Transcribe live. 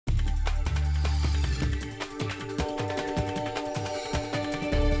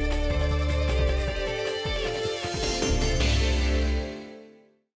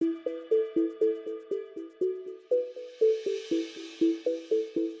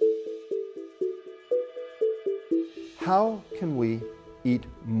How can we eat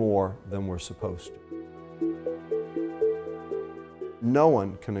more than we're supposed to? No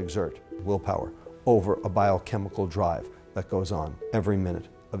one can exert willpower over a biochemical drive that goes on every minute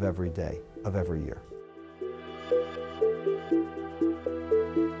of every day of every year.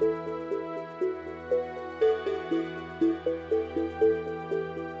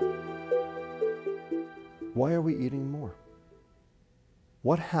 Why are we eating more?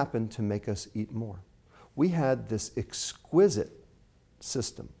 What happened to make us eat more? We had this exquisite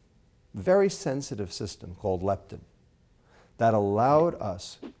system, very sensitive system called leptin, that allowed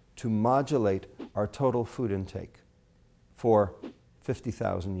us to modulate our total food intake for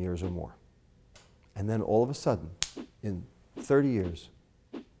 50,000 years or more. And then all of a sudden, in 30 years,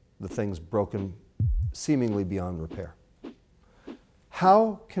 the thing's broken seemingly beyond repair.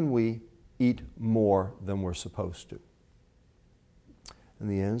 How can we eat more than we're supposed to? And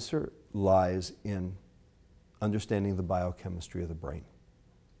the answer lies in understanding the biochemistry of the brain,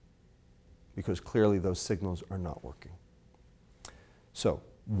 because clearly those signals are not working. So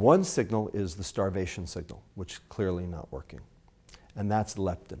one signal is the starvation signal, which is clearly not working, and that's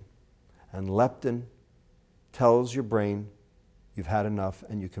leptin. And leptin tells your brain you've had enough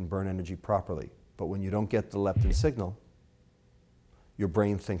and you can burn energy properly. But when you don't get the leptin signal, your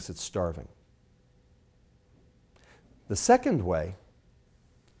brain thinks it's starving. The second way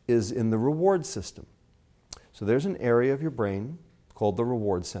is in the reward system. So there's an area of your brain called the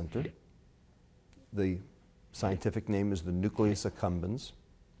reward center. The scientific name is the nucleus accumbens.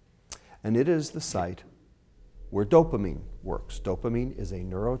 And it is the site where dopamine works. Dopamine is a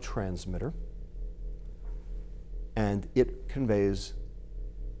neurotransmitter, and it conveys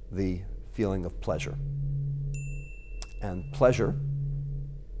the feeling of pleasure. And pleasure,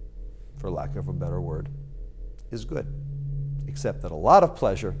 for lack of a better word, is good. Except that a lot of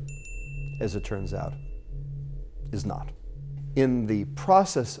pleasure, as it turns out, is not. In the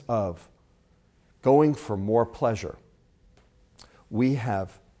process of going for more pleasure, we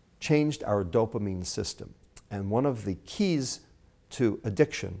have changed our dopamine system. And one of the keys to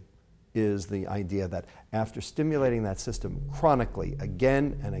addiction is the idea that after stimulating that system chronically,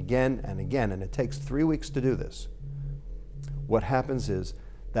 again and again and again, and it takes 3 weeks to do this, what happens is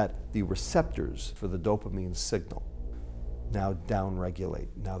that the receptors for the dopamine signal now downregulate.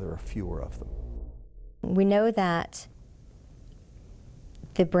 Now there are fewer of them. We know that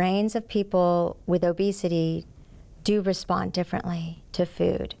the brains of people with obesity do respond differently to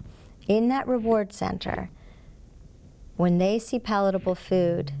food. In that reward center, when they see palatable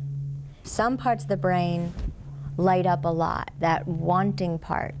food, some parts of the brain light up a lot, that wanting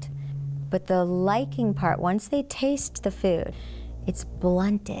part. But the liking part, once they taste the food, it's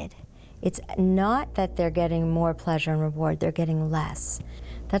blunted. It's not that they're getting more pleasure and reward, they're getting less.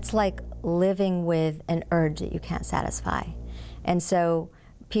 That's like living with an urge that you can't satisfy. And so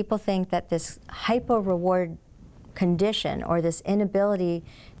people think that this hypo-reward condition, or this inability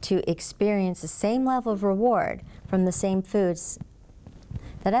to experience the same level of reward from the same foods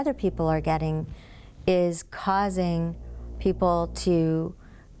that other people are getting, is causing people to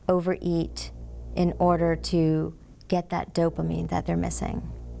overeat in order to get that dopamine that they're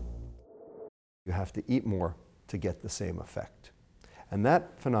missing. You have to eat more to get the same effect. And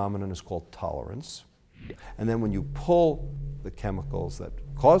that phenomenon is called tolerance. And then when you pull the chemicals that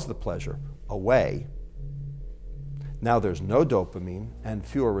cause the pleasure away, now there's no dopamine and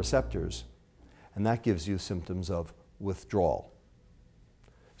fewer receptors, and that gives you symptoms of withdrawal.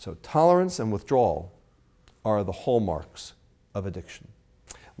 So tolerance and withdrawal are the hallmarks of addiction.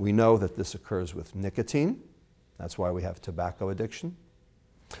 We know that this occurs with nicotine. That's why we have tobacco addiction.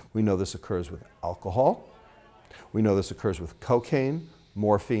 We know this occurs with alcohol. We know this occurs with cocaine,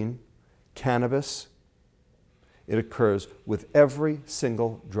 morphine, cannabis. It occurs with every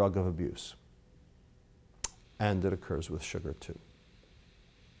single drug of abuse. And it occurs with sugar too.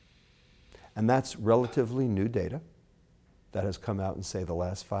 And that's relatively new data that has come out in, say, the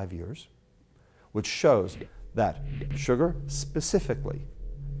last 5 years, which shows that sugar specifically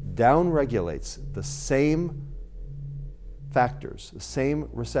downregulates the same factors, the same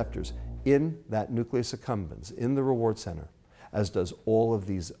receptors in that nucleus accumbens, in the reward center, as does all of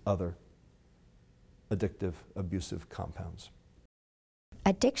these other addictive, abusive compounds.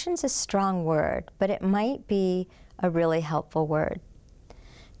 Addiction's a strong word, but it might be a really helpful word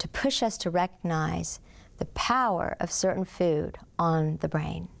to push us to recognize the power of certain food on the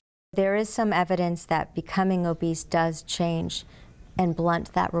brain. There is some evidence that becoming obese does change and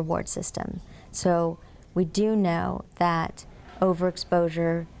blunt that reward system. So we do know that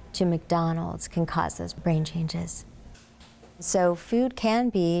overexposure to McDonald's can cause those brain changes. So food can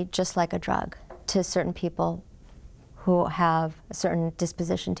be just like a drug to certain people who have a certain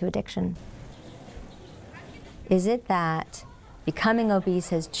disposition to addiction? Is it that becoming obese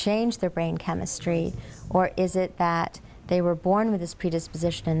has changed their brain chemistry, or is it that they were born with this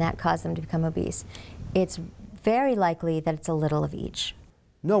predisposition and that caused them to become obese? It's very likely that it's a little of each.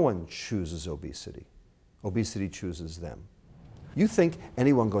 No one chooses obesity. Obesity chooses them. You think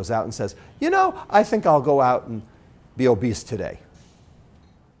anyone goes out and says, you know, I think I'll go out and be obese today.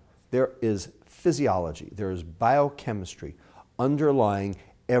 There is physiology, there is biochemistry underlying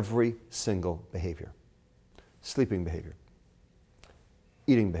every single behavior. Sleeping behavior,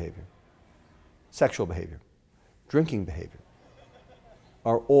 eating behavior, sexual behavior, drinking behavior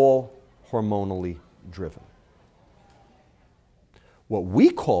are all hormonally driven. What we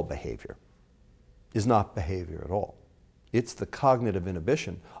call behavior is not behavior at all. It's the cognitive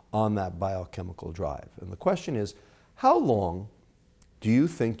inhibition on that biochemical drive. And the question is, how long do you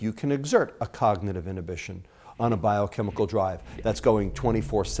think you can exert a cognitive inhibition on a biochemical drive that's going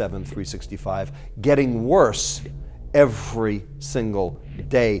 24/7, 365, getting worse every single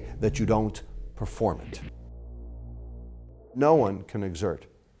day that you don't perform it? No one can exert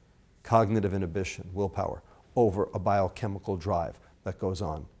cognitive inhibition, willpower, over a biochemical drive that goes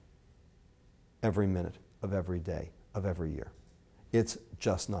on every minute of every day of every year. It's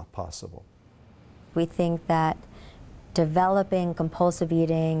just not possible. We think that developing compulsive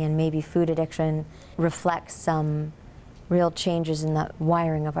eating and maybe food addiction reflects some real changes in the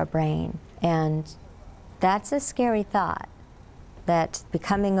wiring of our brain. And that's a scary thought, that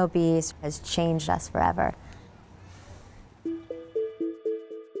becoming obese has changed us forever.